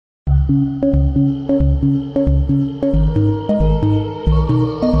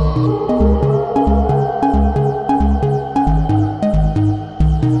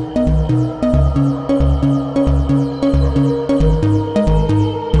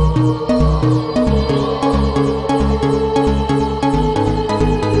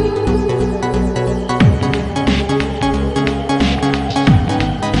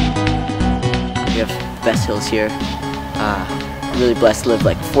Best hills here. Really blessed to live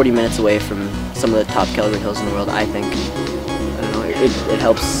like 40 minutes away from some of the top Calgary hills in the world, I think. I don't know, it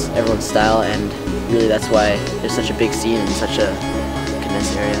helps everyone's style, and really that's why there's such a big scene in such a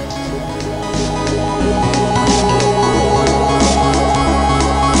condensed area.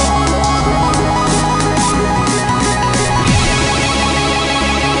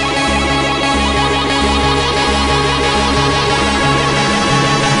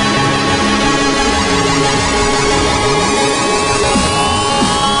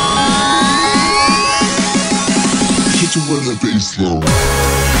 When the bass low.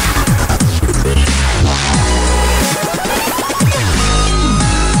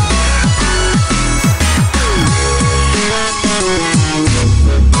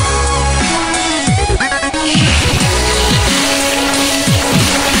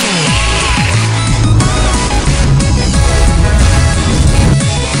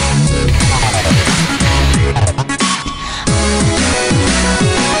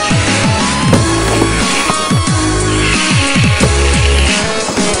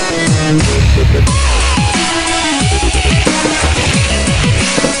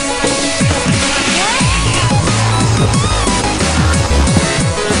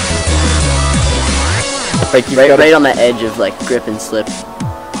 Right on the edge of like grip and slip,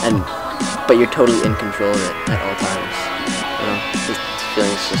 but you're totally in control of it at all times. You know, this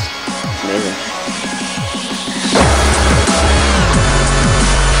feeling is just amazing.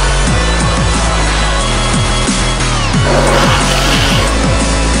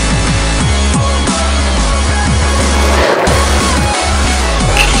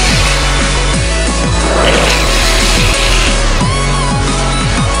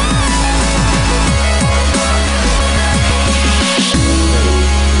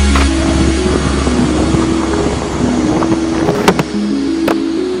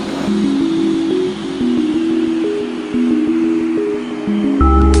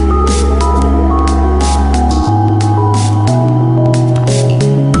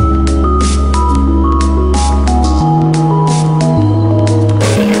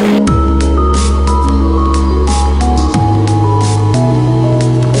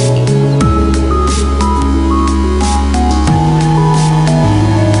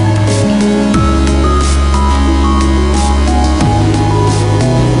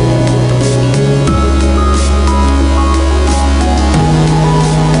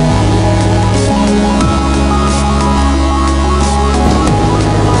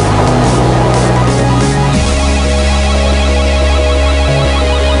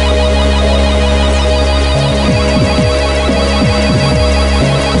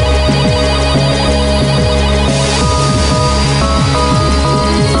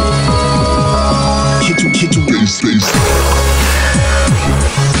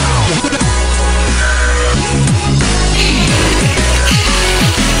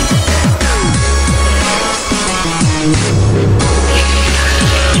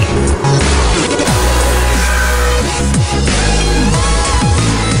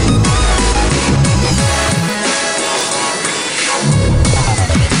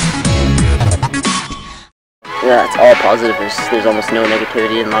 Yeah, it's all positive. There's almost no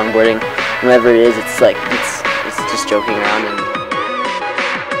negativity in longboarding. Whenever it is, it's like it's just joking around and